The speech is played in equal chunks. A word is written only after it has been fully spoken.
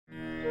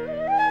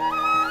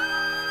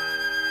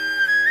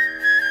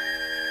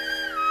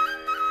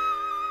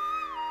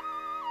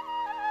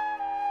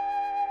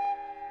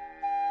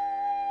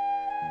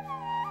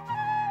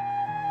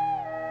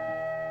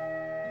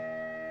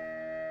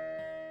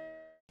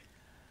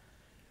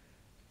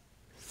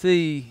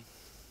See,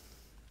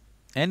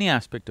 any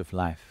aspect of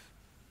life,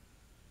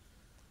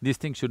 these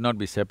things should not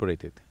be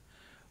separated.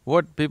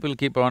 What people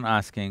keep on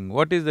asking,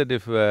 what is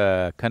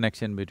the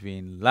connection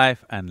between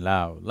life and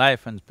love,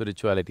 life and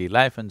spirituality,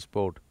 life and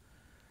sport?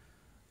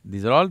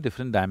 These are all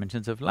different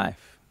dimensions of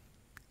life.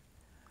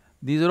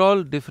 These are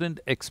all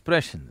different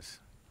expressions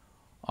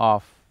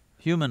of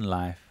human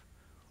life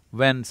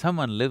when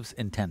someone lives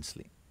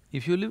intensely.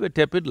 If you live a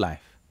tepid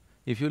life,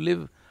 if you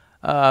live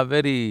a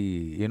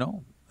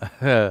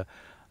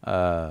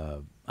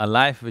a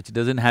life which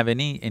doesn't have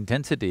any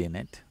intensity in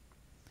it,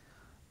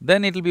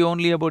 then it'll be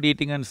only about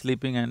eating and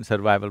sleeping and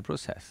survival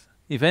process.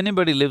 If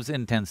anybody lives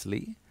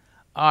intensely,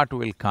 art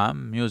will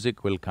come,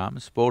 music will come,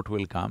 sport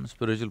will come,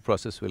 spiritual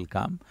process will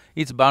come,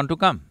 it's bound to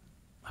come.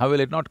 How will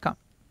it not come?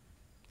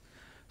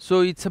 So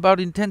it's about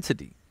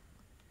intensity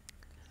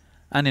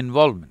and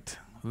involvement.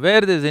 Where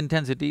there's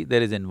intensity,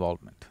 there is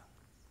involvement.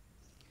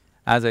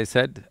 As I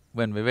said,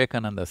 when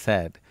Vivekananda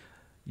said,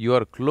 you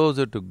are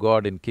closer to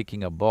God in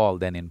kicking a ball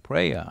than in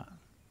prayer.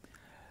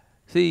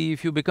 See,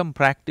 if you become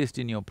practiced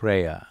in your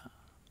prayer,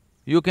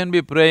 you can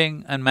be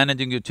praying and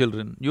managing your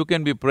children, you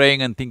can be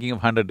praying and thinking of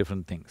 100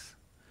 different things.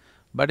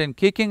 But in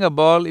kicking a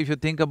ball, if you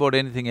think about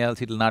anything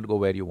else, it'll not go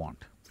where you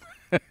want.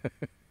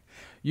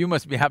 You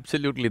must be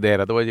absolutely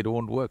there, otherwise it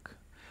won't work.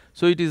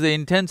 So it is the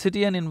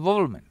intensity and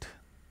involvement.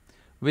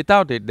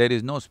 Without it, there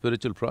is no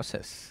spiritual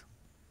process.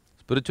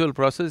 Spiritual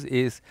process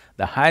is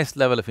the highest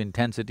level of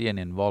intensity and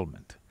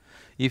involvement.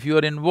 If you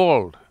are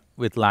involved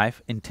with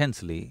life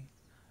intensely,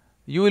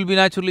 you will be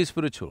naturally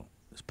spiritual.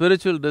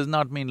 Spiritual does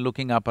not mean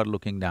looking up or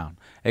looking down,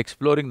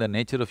 exploring the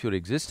nature of your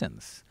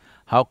existence.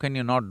 How can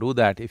you not do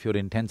that if you're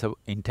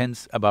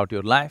intense about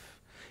your life?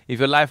 If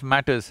your life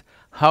matters,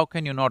 how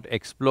can you not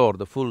explore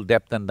the full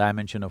depth and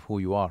dimension of who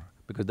you are?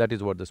 Because that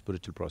is what the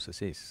spiritual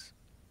process is.